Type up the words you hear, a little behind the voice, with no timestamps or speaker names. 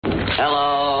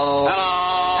Hello. Hello.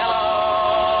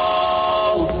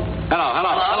 Hello.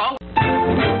 Hello.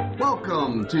 Hello.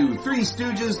 Welcome to Three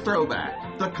Stooges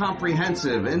Throwback, the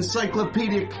comprehensive,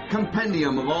 encyclopedic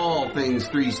compendium of all things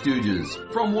Three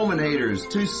Stooges. From woman haters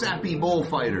to sappy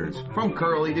bullfighters, from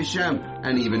Curly to Shemp,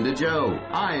 and even to Joe.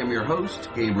 I am your host,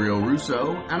 Gabriel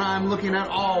Russo, and I'm looking at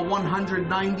all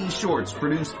 190 shorts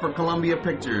produced for Columbia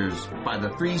Pictures by the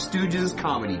Three Stooges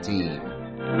comedy team.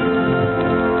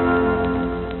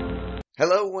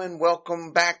 Hello and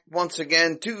welcome back once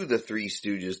again to the Three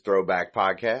Stooges Throwback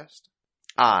Podcast.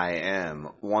 I am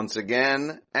once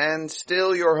again and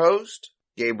still your host,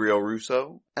 Gabriel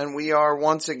Russo, and we are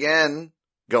once again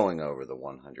going over the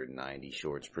 190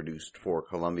 shorts produced for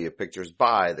Columbia Pictures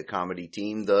by the comedy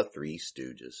team, the Three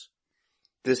Stooges.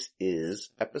 This is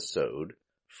episode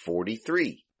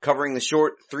 43, covering the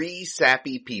short Three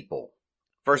Sappy People.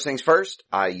 First things first,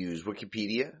 I use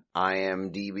Wikipedia,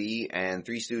 IMDb, and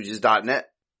threestooges.net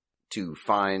to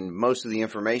find most of the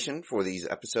information for these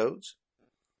episodes.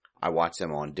 I watch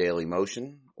them on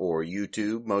Dailymotion or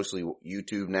YouTube, mostly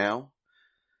YouTube now,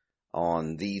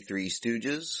 on The Three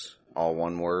Stooges, all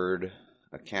one word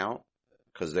account,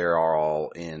 because they are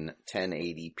all in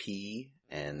 1080p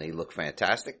and they look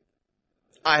fantastic.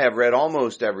 I have read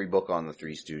almost every book on The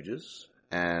Three Stooges,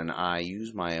 and I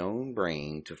use my own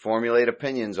brain to formulate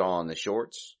opinions on the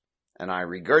shorts, and I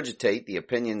regurgitate the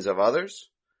opinions of others.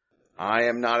 I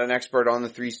am not an expert on the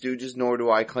Three Stooges, nor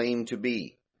do I claim to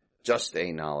be. Just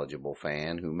a knowledgeable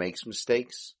fan who makes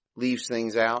mistakes, leaves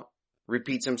things out,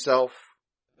 repeats himself,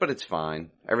 but it's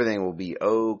fine. Everything will be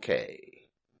okay.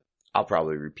 I'll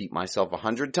probably repeat myself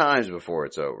 100 times before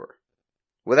it's over.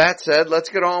 With that said, let's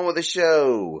get on with the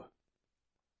show.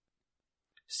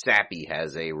 Sappy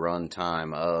has a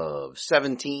runtime of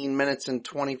 17 minutes and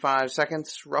 25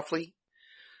 seconds, roughly.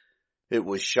 It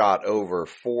was shot over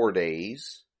 4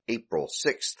 days, April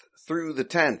 6th through the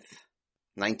 10th,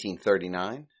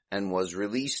 1939, and was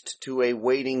released to a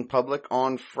waiting public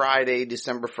on Friday,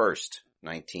 December 1st,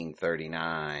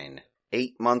 1939,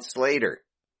 8 months later.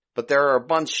 But there are a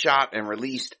bunch shot and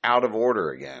released out of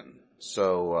order again,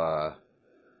 so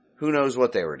who knows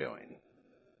what they were doing.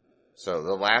 So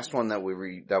the last one that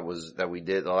we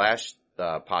did, the last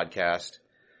podcast,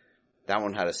 that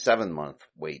one had a 7-month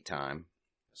wait time.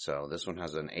 So this one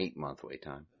has an 8-month wait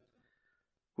time.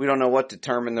 We don't know what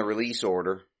determined the release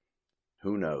order.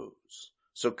 Who knows?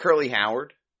 So Curly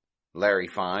Howard, Larry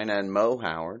Fine, and Mo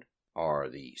Howard are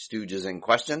the Stooges in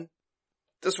question.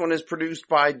 This one is produced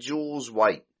by Jules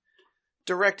White,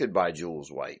 directed by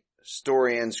Jules White,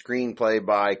 story and screenplay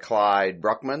by Clyde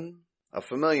Bruckman, a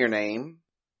familiar name,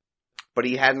 but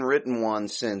he hadn't written one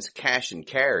since Cash and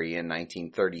Carry in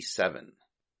 1937.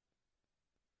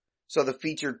 So the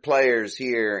featured players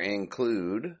here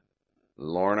include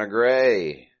Lorna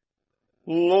Gray.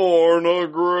 Lorna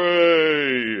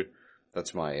Gray!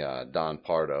 That's my Don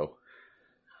Pardo.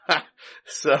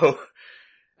 So,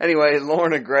 anyway,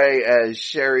 Lorna Gray as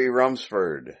Sherry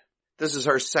Rumsford. This is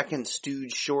her second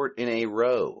Stooge short in a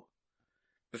row.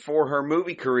 Before her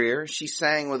movie career, she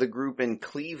sang with a group in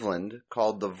Cleveland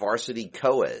called the Varsity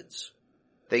Coeds.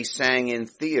 They sang in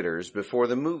theaters before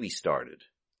the movie started.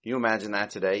 Can you imagine that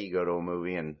today? You go to a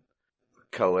movie and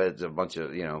Coeds, a bunch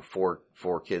of,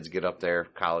 four kids get up there,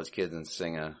 college kids, and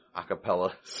sing a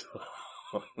cappella.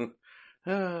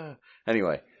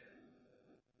 Anyway,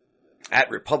 at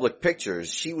Republic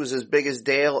Pictures, she was as big as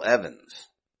Dale Evans.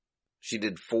 She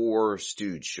did 4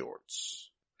 Stooge shorts.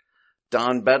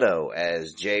 Don Beto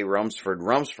as J.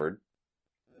 Rumsford.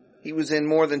 He was in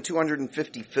more than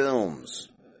 250 films.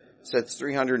 Says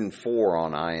 304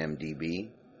 on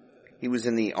IMDb. He was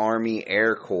in the Army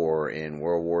Air Corps in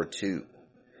World War II.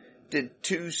 Did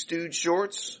 2 Stooge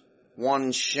shorts,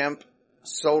 1 Shemp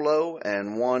solo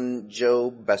and 1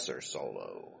 Joe Besser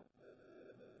solo.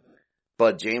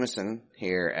 Bud Jameson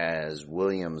here as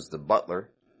Williams the Butler.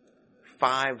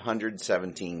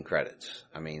 517 credits.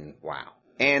 I mean, wow.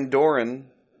 Ann Doran,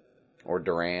 or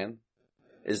Duran,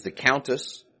 is the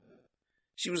Countess.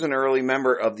 She was an early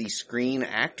member of the Screen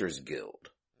Actors Guild.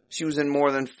 She was in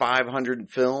more than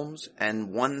 500 films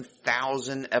and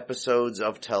 1,000 episodes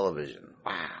of television.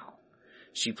 Wow.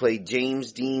 She played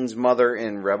James Dean's mother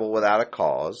in Rebel Without a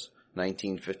Cause,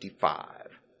 1955.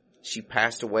 She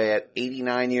passed away at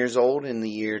 89 years old in the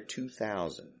year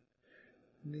 2000.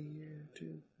 The year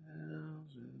 2000.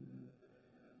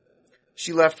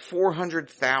 She left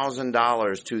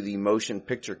 $400,000 to the Motion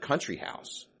Picture Country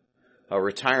House, a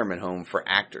retirement home for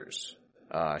actors.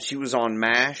 She was on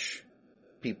MASH.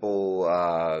 People,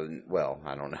 I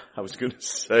don't know. I was going to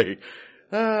say,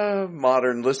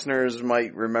 modern listeners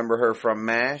might remember her from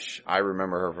MASH. I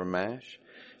remember her from MASH.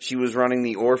 She was running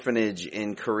the orphanage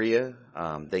in Korea.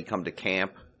 They come to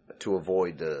camp to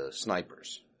avoid the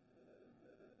snipers.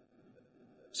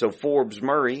 So Forbes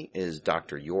Murray is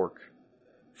Dr. York.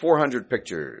 400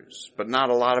 pictures, but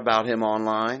not a lot about him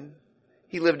online.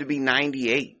 He lived to be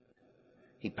 98.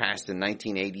 He passed in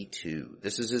 1982.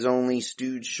 This is his only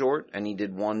Stooge short, and he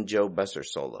did one Joe Besser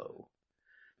solo.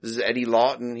 This is Eddie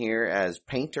Lawton here as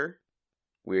Painter.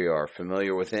 We are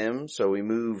familiar with him, so we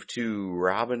move to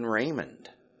Robin Raymond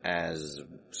as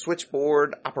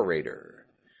Switchboard Operator.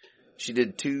 She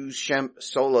did 2 Shemp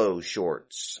solo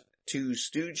shorts, 2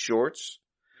 Stooge shorts,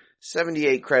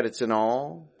 78 credits in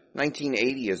all.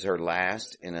 1980 is her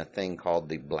last in a thing called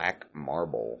The Black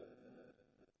Marble.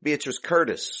 Beatrice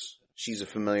Curtis. She's a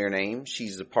familiar name.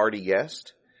 She's a party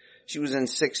guest. She was in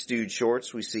 6 Stooge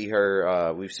shorts. We've seen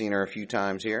her a few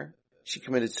times here. She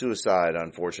committed suicide,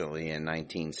 unfortunately, in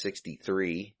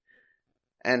 1963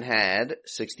 and had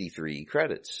 63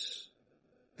 credits.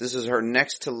 This is her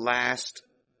next to last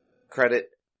credit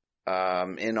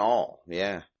in all.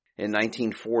 Yeah. In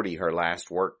 1940, her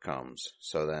last work comes.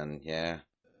 So then, yeah.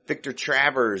 Victor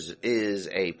Travers is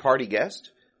a party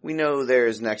guest. We know there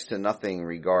is next to nothing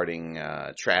regarding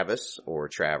Travis or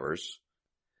Travers.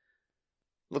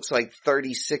 Looks like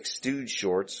 36 Stooge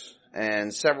shorts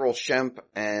and several Shemp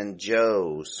and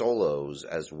Joe solos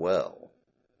as well.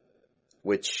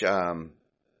 Which,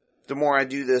 the more I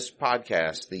do this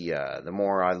podcast, the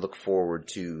more I look forward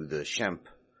to the Shemp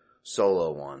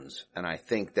solo ones. And I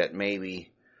think that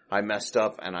maybe I messed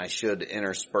up and I should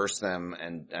intersperse them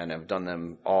and have done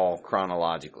them all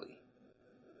chronologically.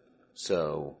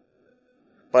 So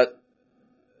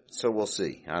we'll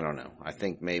see. I don't know. I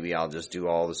think maybe I'll just do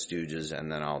all the Stooges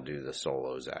and then I'll do the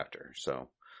solos after. So,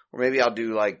 or maybe I'll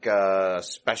do like,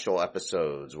 special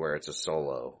episodes where it's a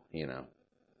solo, you know.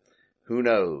 Who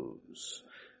knows?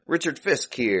 Richard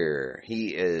Fisk here. He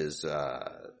is,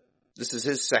 this is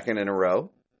his second in a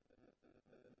row.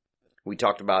 We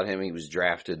talked about him. He was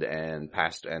drafted and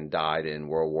passed and died in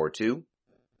World War II.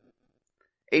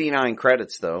 89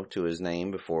 credits, though, to his name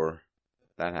before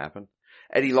that happened.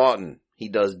 Eddie Lawton. He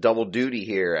does double duty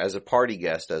here as a party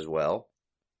guest as well.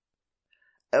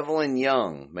 Evelyn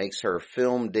Young makes her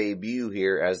film debut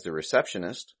here as the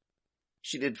receptionist.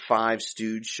 She did 5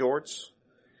 Stooge shorts.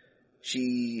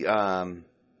 She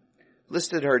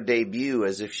listed her debut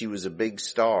as if she was a big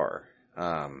star.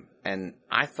 And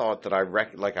I thought that I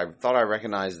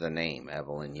recognized the name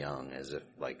Evelyn Young as if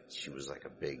like she was like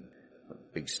a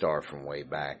big star from way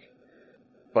back.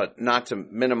 But not to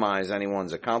minimize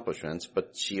anyone's accomplishments,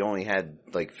 but she only had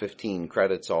like 15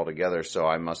 credits altogether, so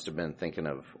I must have been thinking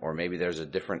of, or maybe there's a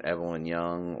different Evelyn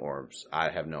Young, or I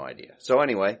have no idea. So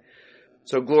anyway,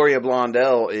 so Gloria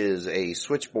Blondell is a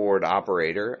switchboard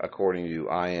operator, according to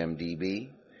IMDb.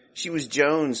 She was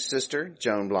Joan's sister,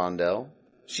 Joan Blondell.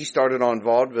 She started on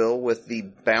vaudeville with the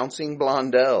Bouncing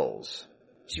Blondells.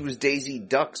 She was Daisy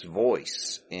Duck's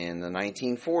voice in the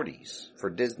 1940s for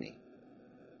Disney.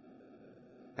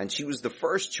 And she was the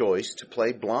first choice to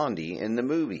play Blondie in the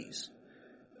movies.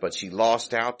 But she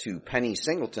lost out to Penny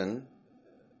Singleton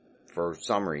for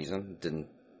some reason.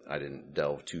 I didn't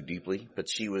delve too deeply, but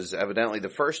she was evidently the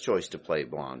first choice to play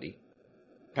Blondie.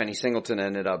 Penny Singleton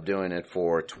ended up doing it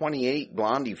for 28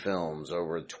 Blondie films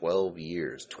over 12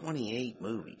 years. 28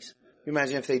 movies. Can you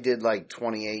imagine if they did like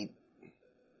 28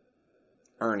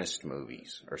 Ernest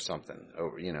movies or something?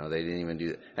 They didn't even do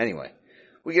that. Anyway,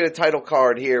 we get a title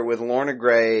card here with Lorna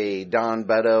Gray, Don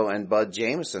Beto, and Bud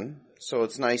Jameson. So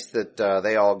it's nice that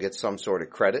they all get some sort of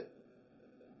credit.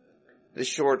 This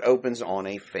short opens on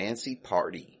a fancy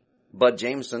party. Bud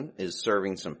Jameson is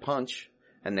serving some punch,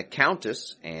 and the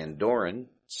Countess, Anne Doran,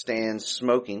 stands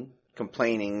smoking,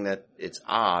 complaining that it's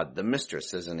odd the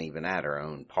mistress isn't even at her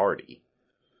own party.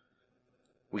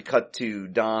 We cut to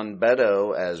Don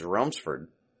Beto as Rumsford.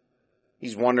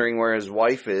 He's wondering where his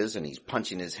wife is, and he's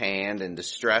punching his hand in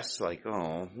distress, like,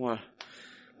 oh,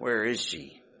 where is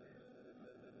she?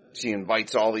 She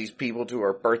invites all these people to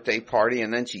her birthday party,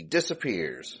 and then she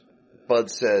disappears. Bud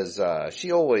says,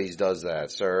 she always does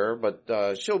that, sir,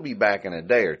 but she'll be back in a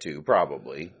day or two,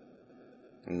 probably.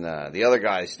 And the other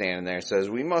guy standing there says,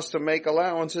 we must make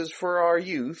allowances for our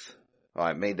youth. Oh,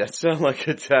 I made that sound like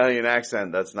an Italian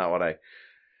accent. That's not what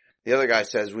The other guy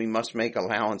says, we must make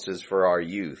allowances for our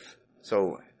youth.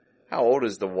 So, how old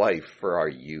is the wife for our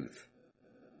youth?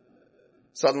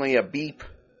 Suddenly a beep,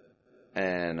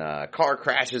 and a car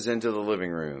crashes into the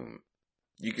living room.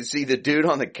 You can see the dude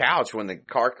on the couch when the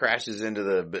car crashes into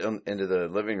the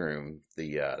living room.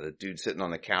 The dude sitting on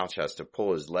the couch has to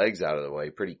pull his legs out of the way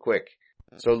pretty quick.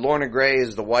 So Lorna Gray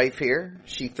is the wife here.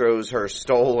 She throws her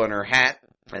stole and her hat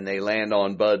And they land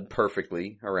on Bud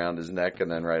perfectly around his neck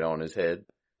and then right on his head.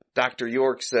 Dr.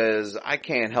 York says, I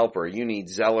can't help her. You need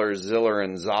Zeller, Ziller,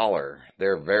 and Zoller.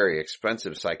 They're very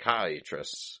expensive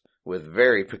psychiatrists with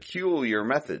very peculiar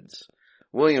methods.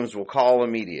 Williams will call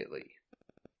immediately.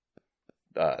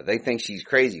 They think she's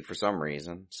crazy for some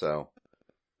reason, so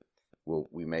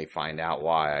we may find out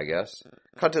why, I guess.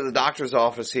 Cut to the doctor's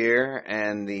office here,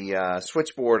 and the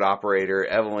switchboard operator,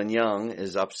 Evelyn Young,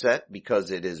 is upset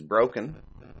because it is broken.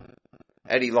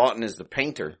 Eddie Lawton is the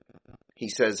painter. He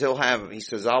says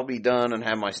I'll be done and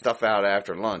have my stuff out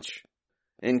after lunch.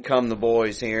 In come the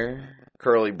boys here.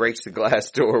 Curly breaks the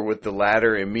glass door with the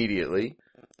ladder immediately.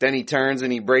 Then he turns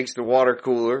and he breaks the water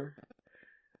cooler.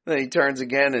 Then he turns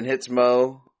again and hits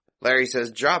Mo. Larry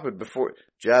says, drop it before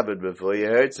you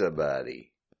hurt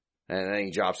somebody. And then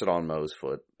he drops it on Mo's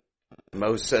foot.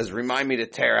 Mo says, remind me to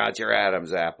tear out your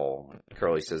Adam's apple.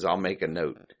 Curly says, I'll make a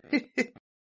note.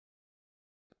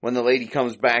 When the lady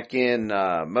comes back in,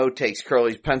 Mo takes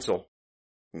Curly's pencil.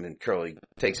 And then Curly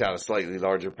takes out a slightly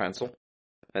larger pencil.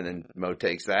 And then Mo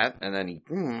takes that. And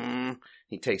then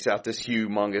he takes out this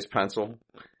humongous pencil.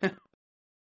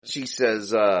 She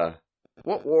says,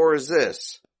 what war is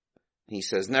this? He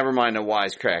says, never mind the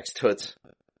wisecracks, toots.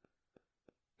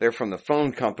 They're from the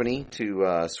phone company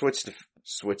to switch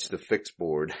the fix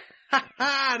board.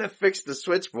 To fix the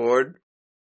switchboard.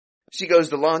 She goes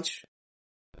to lunch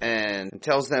and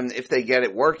tells them if they get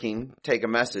it working, take a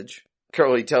message.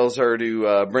 Curly tells her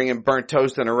to bring him burnt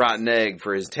toast and a rotten egg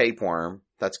for his tapeworm.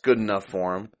 That's good enough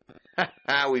for him.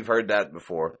 We've heard that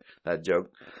before, that joke.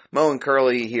 Mo and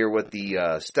Curly here with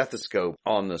the stethoscope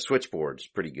on the switchboard. It's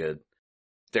pretty good.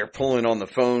 They're pulling on the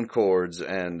phone cords,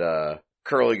 and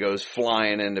Curly goes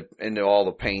flying into all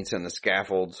the paints and the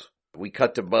scaffolds. We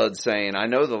cut to Bud saying, I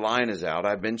know the line is out.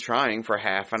 I've been trying for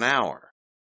half an hour.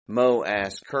 Mo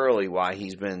asks Curly why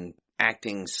he's been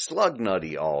acting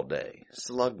slug-nutty all day.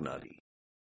 Slug-nutty.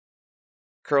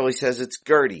 Curly says it's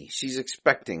Gertie. She's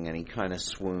expecting, and he kind of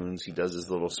swoons. He does his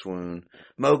little swoon.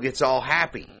 Mo gets all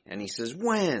happy, and he says,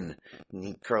 when?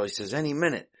 And Curly says, any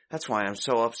minute. That's why I'm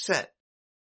so upset.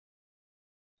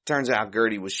 Turns out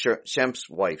Gertie was Shemp's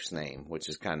wife's name, which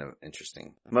is kind of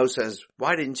interesting. Mo says,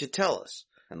 why didn't you tell us?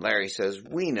 And Larry says,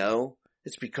 we know.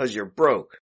 It's because you're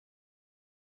broke.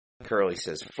 Curly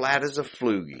says, flat as a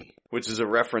floogie, which is a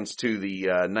reference to the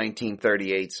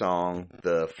 1938 song,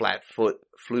 The Flatfoot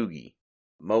Floogie.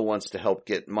 Mo wants to help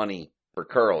get money for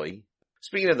Curly.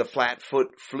 Speaking of the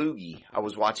Flatfoot Floogie, I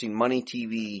was watching I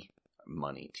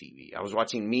was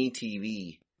watching Me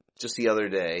TV just the other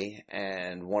day,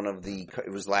 and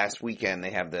it was last weekend,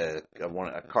 they have a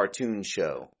cartoon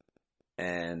show.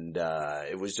 And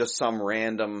it was just a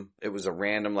random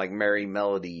like Merry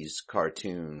Melodies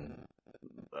cartoon,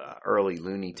 early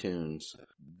Looney Tunes.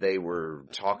 They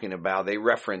referenced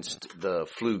the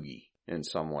floogie in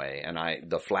some way, and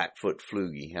the Flatfoot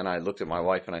Floogie. And I looked at my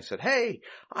wife and I said, hey,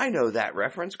 I know that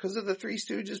reference because of the Three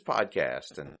Stooges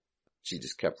podcast. And she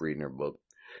just kept reading her book.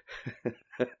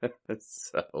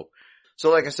 So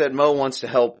like I said, Mo wants to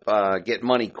help get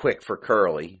money quick for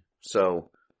Curly. So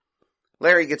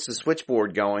Larry gets the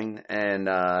switchboard going, and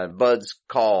Bud's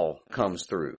call comes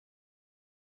through.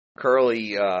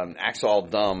 Curly acts all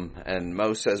dumb, and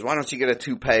Mo says, why don't you get a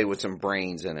toupee with some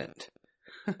brains in it?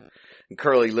 And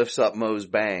Curly lifts up Mo's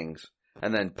bangs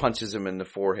and then punches him in the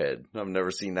forehead. I've never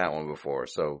seen that one before,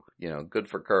 so, good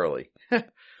for Curly.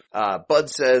 Bud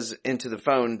says into the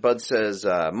phone,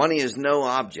 money is no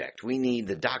object. We need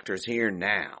the doctors here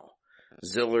now.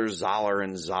 Ziller, Zoller,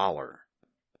 and Zoller.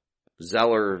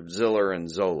 Zeller, Ziller, and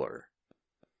Zoller.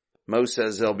 Mo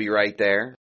says they'll be right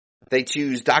there. They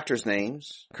choose doctors'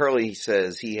 names. Curly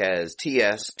says he has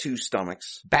TS, 2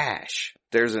 stomachs. Bash.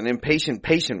 There's an impatient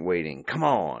patient waiting. Come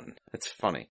on. That's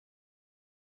funny.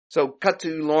 So cut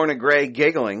to Lorna Gray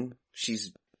giggling.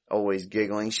 She's always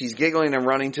giggling. She's giggling and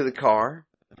running to the car.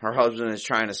 Her husband is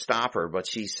trying to stop her, but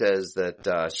she says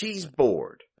that she's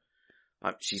bored.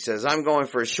 She says, I'm going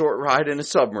for a short ride in a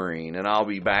submarine, and I'll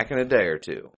be back in a day or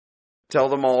two. Tell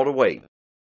them all to wait.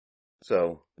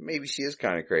 So maybe she is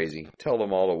kind of crazy. Tell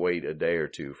them all to wait a day or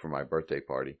two for my birthday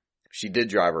party. She did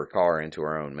drive her car into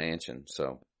her own mansion,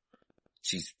 so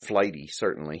she's flighty,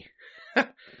 certainly.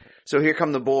 So here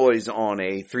come the boys on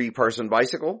a 3-person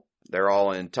bicycle. They're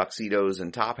all in tuxedos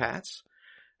and top hats.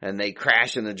 And they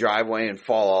crash in the driveway and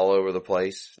fall all over the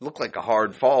place. Looked like a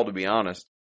hard fall, to be honest.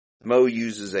 Mo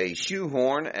uses a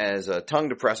shoehorn as a tongue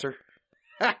depressor.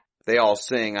 They all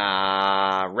sing,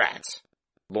 rats.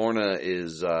 Lorna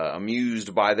is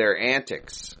amused by their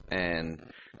antics, and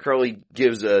Curly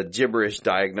gives a gibberish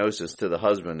diagnosis to the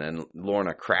husband, and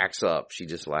Lorna cracks up. She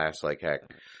just laughs like heck.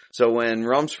 So when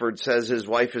Rumsford says his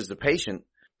wife is the patient,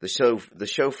 the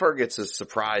chauffeur gets a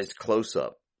surprised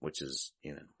close-up, which is,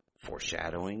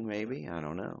 foreshadowing maybe? I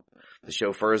don't know. The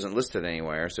chauffeur isn't listed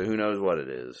anywhere, so who knows what it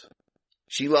is.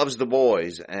 She loves the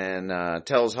boys and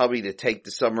tells hubby to take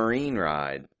the submarine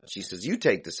ride. She says, you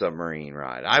take the submarine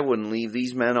ride. I wouldn't leave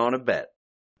these men on a bet.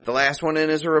 The last one in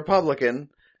is a Republican,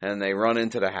 and they run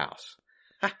into the house.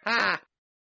 Ha ha!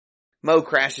 Mo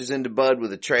crashes into Bud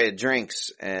with a tray of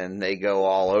drinks, and they go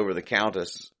all over the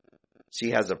Countess.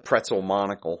 She has a pretzel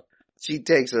monocle. She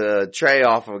takes a tray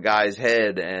off of a guy's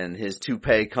head, and his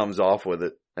toupee comes off with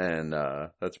it, and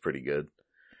that's pretty good.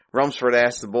 Rumsford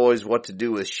asks the boys what to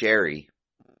do with Sherry.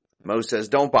 Mo says,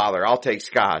 don't bother, I'll take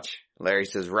scotch. Larry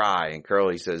says rye, and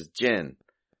Curly says gin,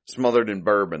 smothered in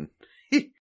bourbon.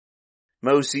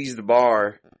 Mo sees the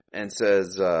bar and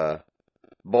says,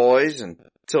 boys, and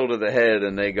tilted the head,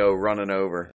 and they go running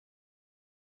over.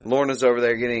 Lorna's over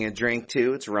there getting a drink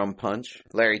too. It's rum punch.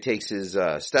 Larry takes his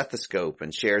stethoscope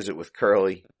and shares it with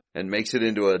Curly and makes it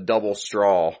into a double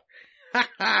straw.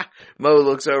 Mo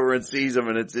looks over and sees him,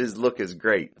 and his look is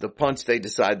great. They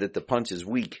decide that the punch is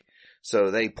weak, so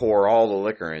they pour all the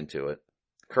liquor into it.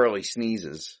 Curly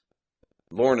sneezes.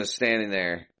 Lorna's standing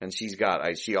there, and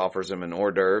she offers him an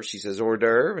hors d'oeuvre. She says, hors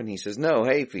d'oeuvre? And he says, no,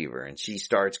 hay fever. And she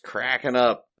starts cracking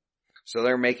up. So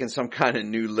they're making some kind of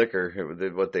new liquor,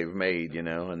 what they've made,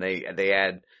 and they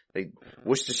add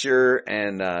Worcestershire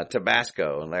and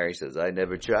Tabasco. And Larry says, I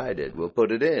never tried it. We'll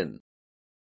put it in.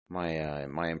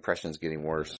 My impression's getting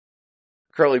worse.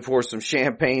 Curly pours some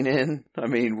champagne in. I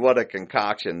mean, what a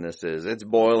concoction this is. It's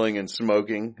boiling and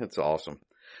smoking. It's awesome.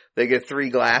 They get 3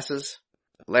 glasses.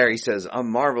 Larry says, a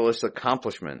marvelous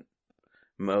accomplishment.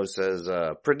 Mo says,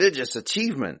 prodigious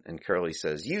achievement. And Curly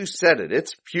says, you said it.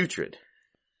 It's putrid.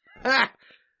 Ha!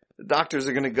 The doctors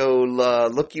are going to go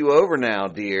look you over now,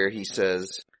 dear, he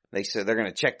says. They said they're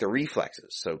going to check the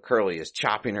reflexes. So Curly is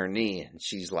chopping her knee, and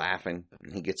she's laughing.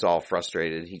 And he gets all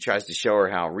frustrated. He tries to show her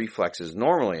how reflexes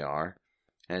normally are.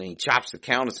 And he chops the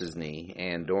Countess's knee,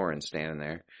 and Doran's standing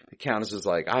there. The Countess is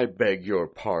like, I beg your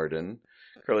pardon.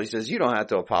 Curly says, you don't have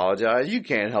to apologize. You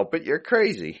can't help it. You're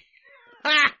crazy.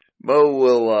 Ha! Mo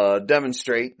will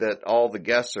demonstrate that all the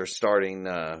guests are starting,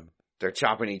 they're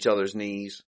chopping each other's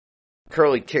knees.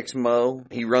 Curly kicks Mo.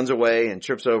 He runs away and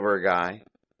trips over a guy.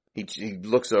 He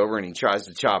looks over and he tries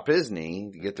to chop his knee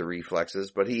to get the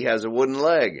reflexes, but he has a wooden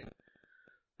leg.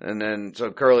 And then,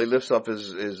 so Curly lifts up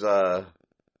his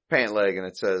pant leg and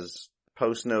it says,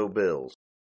 post no bills.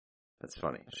 That's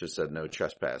funny. It should have said no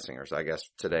trespassing, or so I guess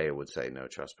today it would say no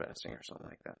trespassing or something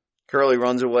like that. Curly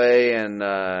runs away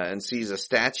and sees a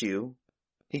statue.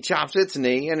 He chops its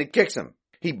knee and it kicks him.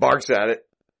 He barks at it.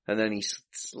 And then he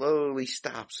slowly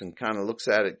stops and kind of looks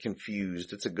at it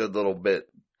confused. It's a good little bit.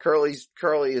 Curly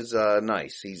is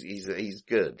nice. He's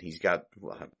good.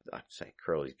 I'd say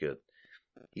Curly's good.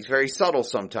 He's very subtle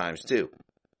sometimes too.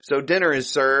 So dinner is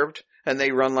served, and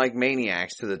they run like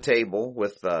maniacs to the table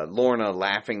with Lorna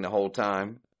laughing the whole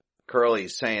time. Curly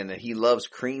is saying that he loves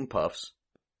cream puffs,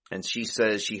 and she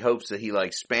says she hopes that he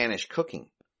likes Spanish cooking.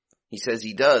 He says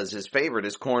he does. His favorite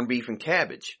is corned beef and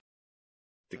cabbage.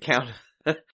 The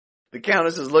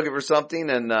Countess is looking for something,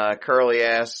 and Curly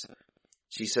asks,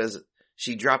 she says,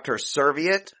 she dropped her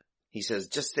serviette? He says,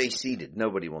 just stay seated.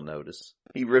 Nobody will notice.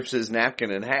 He rips his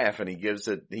napkin in half, and he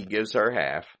gives her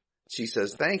half. She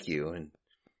says, thank you, and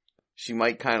she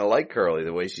might kind of like Curly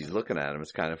the way she's looking at him.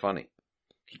 It's kind of funny.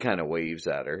 He kind of waves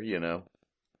at her,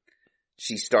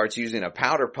 She starts using a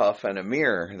powder puff and a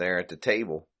mirror there at the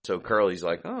table. So Curly's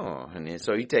like, oh, and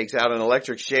so he takes out an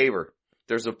electric shaver.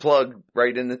 There's a plug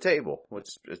right in the table.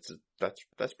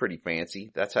 That's pretty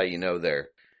fancy. That's how you know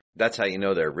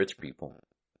they're rich people.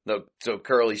 So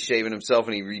Curly's shaving himself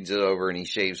and he reads it over and he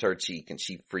shaves her cheek and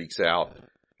she freaks out.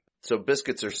 So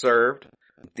biscuits are served.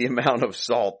 The amount of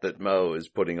salt that Mo is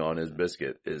putting on his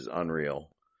biscuit is unreal.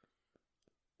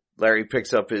 Larry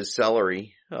picks up his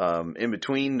celery in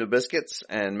between the biscuits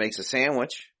and makes a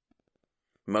sandwich.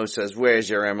 Mo says, where's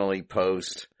your Emily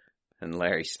Post? And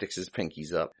Larry sticks his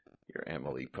pinkies up. Your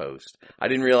Emily Post. I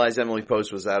didn't realize Emily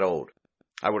Post was that old.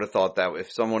 I would have thought that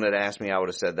if someone had asked me, I would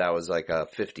have said that was like a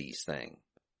 50s thing.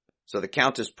 So the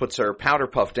Countess puts her powder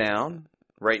puff down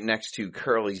right next to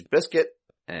Curly's biscuit,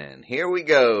 and here we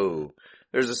go.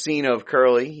 There's a scene of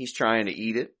Curly. He's trying to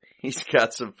eat it. He's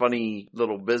got some funny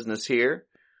little business here.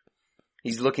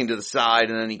 He's looking to the side,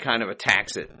 and then he kind of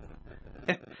attacks it.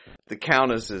 The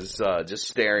Countess is just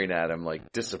staring at him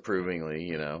like disapprovingly,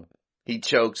 He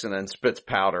chokes and then spits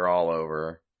powder all over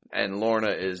her. And Lorna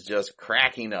is just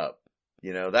cracking up.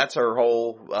 That's her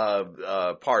whole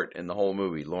part in the whole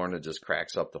movie. Lorna just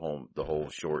cracks up the whole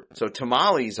short. So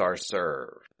tamales are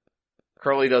served.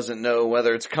 Curly doesn't know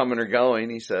whether it's coming or going,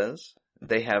 he says.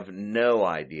 They have no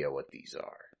idea what these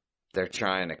are. They're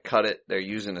trying to cut it. They're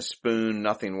using a spoon.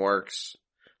 Nothing works.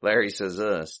 Larry says,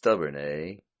 stubborn,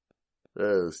 eh?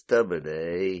 Stubborn,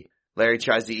 eh? Larry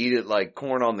tries to eat it like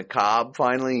corn on the cob.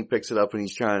 Finally, he picks it up and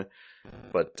he's trying.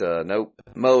 But, nope.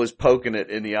 Mo is poking it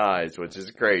in the eyes, which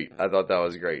is great. I thought that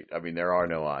was great. I mean, there are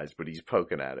no eyes, but he's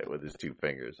poking at it with his 2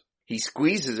 fingers. He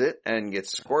squeezes it and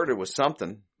gets squirted with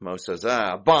something. Mo says,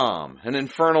 bomb. An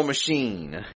infernal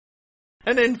machine.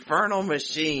 An infernal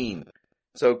machine.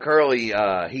 So Curly,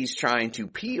 he's trying to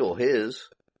peel his,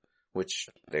 which,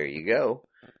 there you go.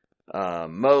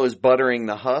 Mo is buttering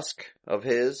the husk of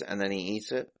his, and then he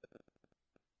eats it.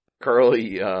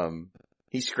 Curly,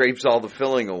 he scrapes all the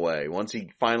filling away. Once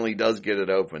he finally does get it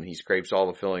open, he scrapes all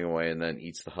the filling away and then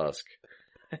eats the husk.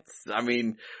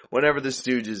 Whenever the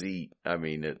Stooges eat,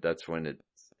 that's when it's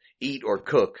eat or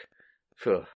cook.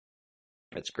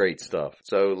 That's great stuff.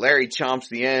 So Larry chomps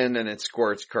the end and it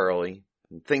squirts Curly.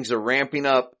 And things are ramping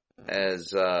up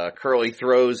as Curly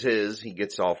throws his. He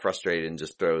gets all frustrated and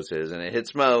just throws his, and it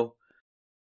hits Mo.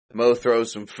 Mo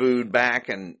throws some food back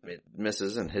and it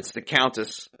misses and hits the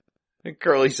Countess. And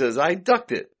Curly says, I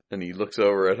ducked it. And he looks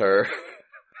over at her.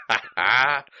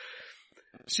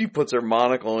 She puts her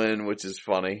monocle in, which is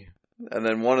funny. And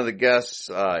then one of the guests,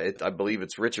 I believe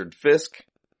it's Richard Fisk.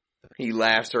 He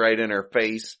laughs right in her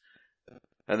face.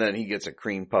 And then he gets a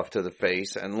cream puff to the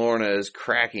face. And Lorna is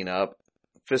cracking up.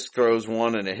 Fisk throws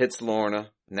one and it hits Lorna.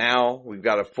 Now we've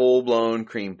got a full-blown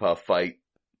cream puff fight.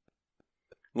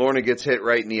 Lorna gets hit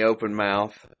right in the open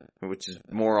mouth, which is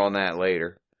more on that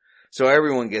later. So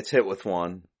everyone gets hit with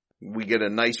one. We get a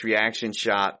nice reaction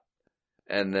shot,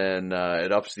 and then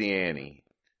it ups the ante.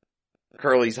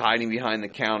 Curly's hiding behind the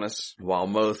Countess while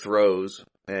Mo throws,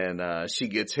 and she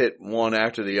gets hit one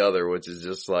after the other, which is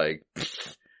just like,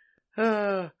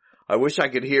 I wish I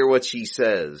could hear what she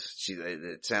says.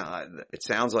 It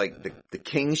sounds like the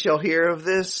king shall hear of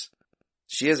this.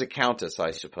 She is a countess,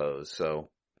 I suppose. So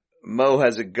Mo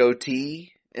has a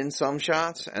goatee in some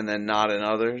shots, and then not in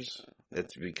others.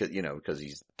 It's because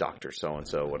he's Dr.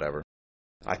 So-and-so, whatever.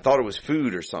 I thought it was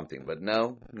food or something, but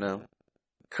no.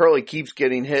 Curly keeps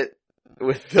getting hit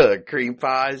with cream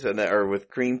pies or with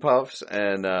cream puffs,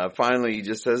 and finally he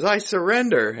just says, I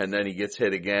surrender, and then he gets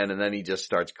hit again, and then he just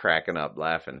starts cracking up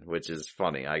laughing, which is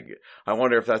funny. I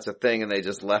wonder if that's a thing and they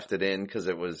just left it in because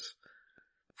it was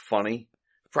funny.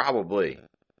 Probably.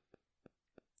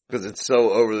 Because it's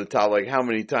so over the top, like how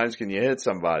many times can you hit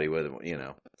somebody with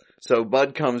it, So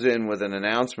Bud comes in with an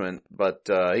announcement, but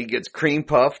he gets cream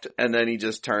puffed, and then he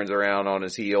just turns around on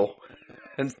his heel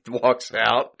and walks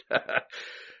out.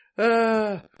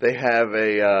 They have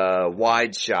a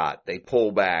wide shot. They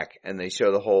pull back, and they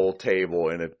show the whole table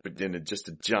in just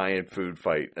a giant food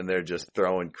fight, and they're just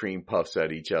throwing cream puffs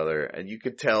at each other, and you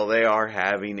could tell they are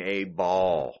having a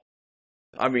ball.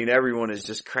 Everyone is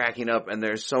just cracking up, and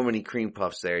there's so many cream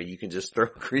puffs there, you can just throw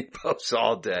cream puffs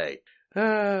all day.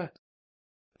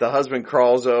 The husband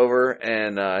crawls over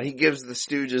and he gives the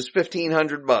Stooges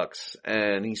 $1,500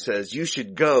 and he says, you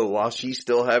should go while she's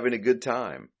still having a good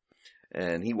time.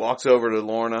 And he walks over to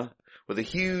Lorna with a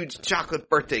huge chocolate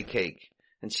birthday cake.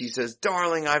 And she says,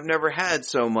 darling, I've never had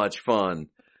so much fun.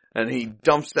 And he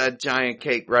dumps that giant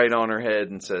cake right on her head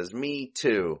and says, me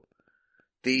too.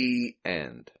 The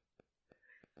end.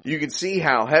 You can see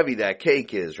how heavy that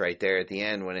cake is right there at the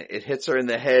end when it hits her in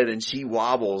the head and she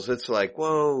wobbles. It's like,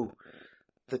 whoa.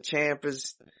 The champ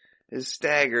is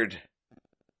staggered.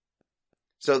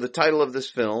 So the title of this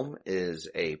film is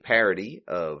a parody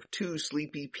of Two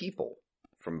Sleepy People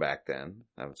from back then.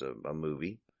 That was a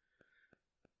movie.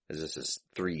 This is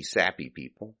Three Sappy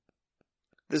People.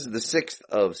 This is the 6th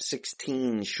of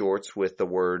 16 shorts with the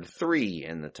word 3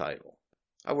 in the title.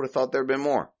 I would have thought there had been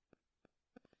more.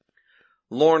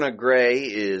 Lorna Gray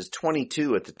is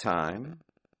 22 at the time,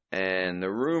 and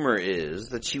the rumor is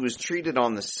that she was treated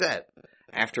on the set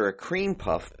after a cream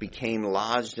puff became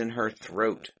lodged in her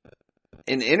throat.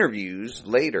 In interviews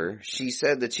later, she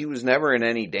said that she was never in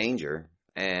any danger,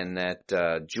 and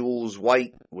that Jules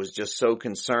White was just so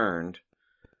concerned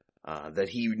that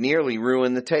he nearly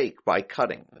ruined the take by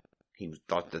cutting. He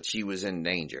thought that she was in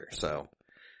danger. So,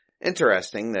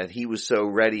 interesting that he was so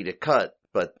ready to cut,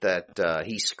 but that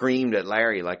he screamed at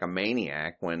Larry like a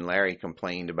maniac when Larry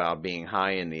complained about being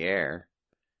high in the air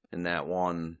in that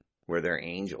one where they're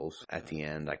angels at the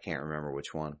end. I can't remember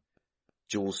which one.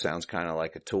 Jules sounds kind of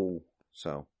like a tool,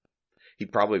 so he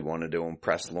probably wanted to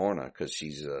impress Lorna because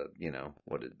she's a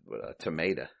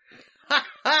tomato.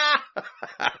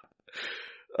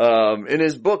 In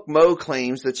his book, Mo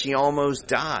claims that she almost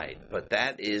died, but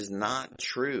that is not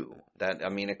true.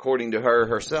 According to her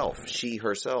herself, she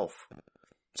herself.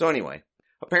 So anyway,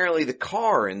 apparently the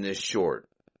car in this short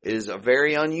is a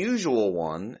very unusual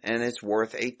one, and it's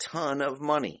worth a ton of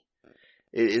money.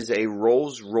 It is a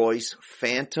Rolls-Royce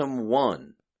Phantom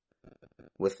 1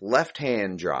 with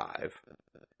left-hand drive.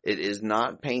 It is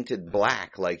not painted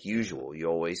black like usual. You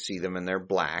always see them in their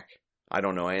black. I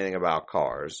don't know anything about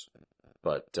cars,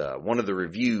 but one of the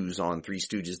reviews on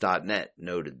threestooges.net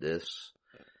noted this,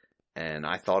 and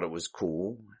I thought it was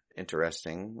cool,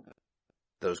 interesting.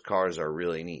 Those cars are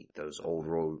really neat. Those old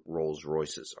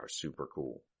Rolls-Royces are super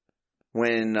cool.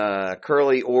 When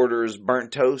Curly orders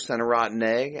burnt toast and a rotten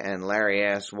egg, and Larry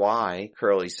asks why,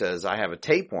 Curly says, "I have a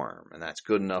tapeworm," and that's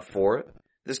good enough for it.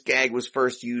 This gag was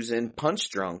first used in Punch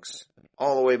Drunks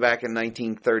all the way back in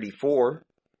 1934,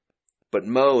 but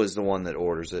Mo is the one that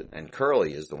orders it, and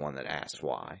Curly is the one that asks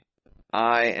why.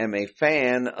 I am a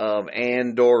fan of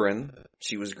Ann Doran.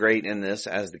 She was great in this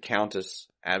as the Countess.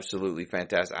 Absolutely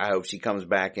fantastic. I hope she comes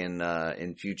back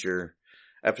in future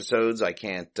episodes.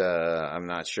 I'm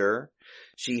not sure.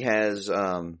 She has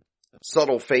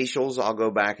subtle facials. I'll go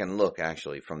back and look,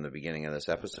 actually, from the beginning of this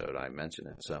episode. I mentioned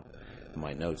it, so in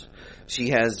my notes. She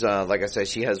has, like I said,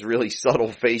 she has really subtle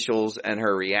facials, and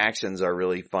her reactions are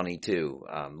really funny, too.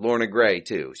 Lorna Gray,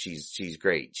 too. She's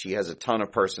great. She has a ton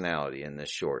of personality in this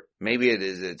short. Maybe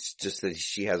it's just that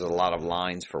she has a lot of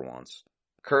lines for once.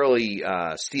 Curly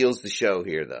steals the show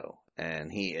here, though,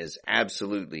 and he is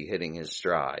absolutely hitting his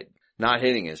stride. Not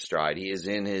hitting his stride, he is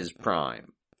in his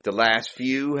prime. The last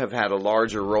few have had a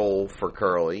larger role for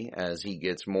Curly as he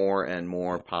gets more and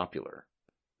more popular.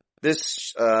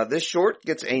 This short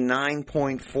gets a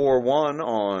 9.41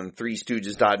 on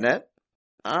threestooges.net.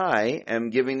 I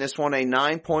am giving this one a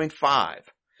 9.5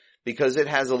 because it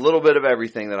has a little bit of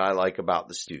everything that I like about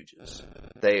the Stooges.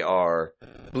 They are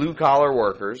blue-collar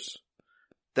workers.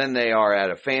 Then they are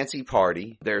at a fancy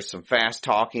party. There's some fast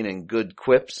talking and good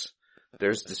quips.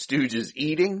 There's the Stooges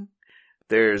eating.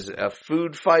 There's a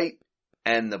food fight,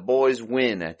 and the boys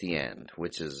win at the end,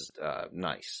 which is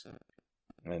nice.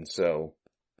 And so,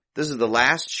 this is the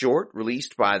last short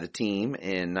released by the team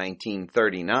in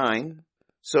 1939.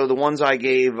 So the ones I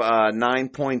gave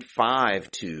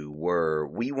 9.5 to were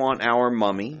We Want Our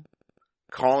Mummy,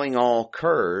 Calling All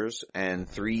Curs, and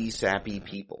Three Sappy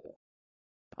People.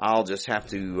 I'll just have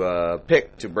to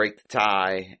pick to break the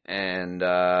tie, and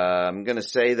I'm going to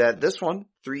say that this one,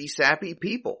 Three Sappy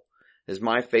People, is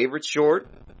my favorite short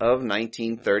of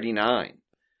 1939.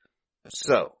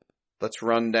 So, let's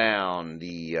run down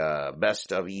the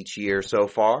best of each year so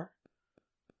far.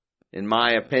 In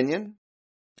my opinion,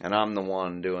 and I'm the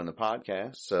one doing the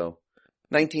podcast, so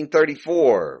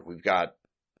 1934, we've got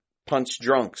Punch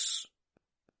Drunks.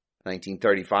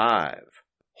 1935,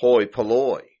 Hoi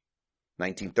Polloi.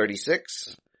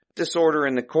 1936, Disorder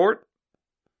in the Court.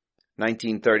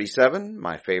 1937,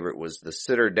 my favorite was The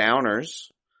Sitter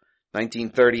Downers.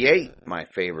 1938, my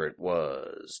favorite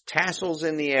was Tassels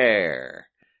in the Air.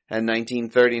 And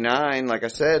 1939, like I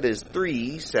said, is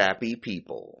Three Sappy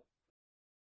People.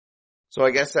 So I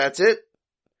guess that's it.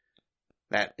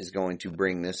 That is going to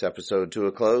bring this episode to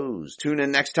a close. Tune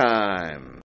in next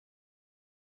time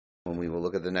when we will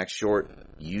look at the next short,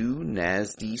 You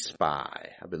Nasty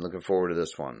Spy. I've been looking forward to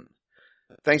this one.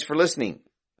 Thanks for listening.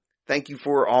 Thank you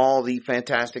for all the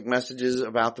fantastic messages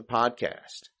about the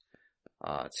podcast.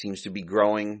 It seems to be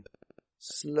growing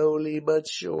slowly but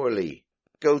surely.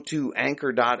 Go to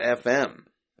anchor.fm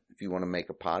if you want to make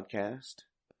a podcast.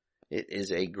 It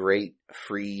is a great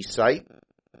free site.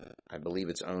 I believe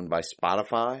it's owned by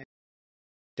Spotify.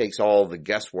 Takes all the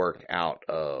guesswork out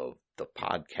of the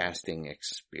podcasting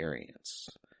experience.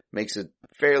 Makes it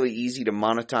fairly easy to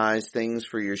monetize things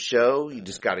for your show. You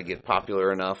just got to get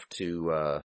popular enough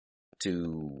to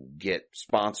get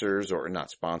sponsors, or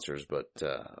not sponsors, but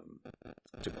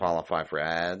to qualify for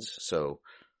ads. So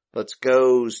let's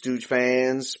go, Stooge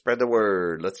fans. Spread the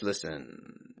word. Let's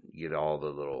listen. Get all the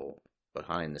little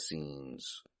behind the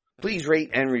scenes. Please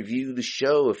rate and review the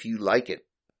show if you like it.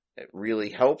 It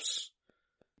really helps.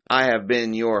 I have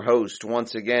been your host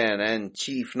once again and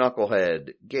Chief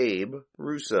Knucklehead, Gabe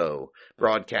Russo,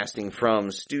 broadcasting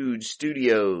from Stooge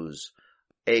Studios,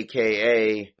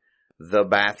 aka The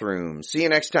Bathroom. See you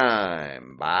next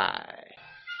time. Bye.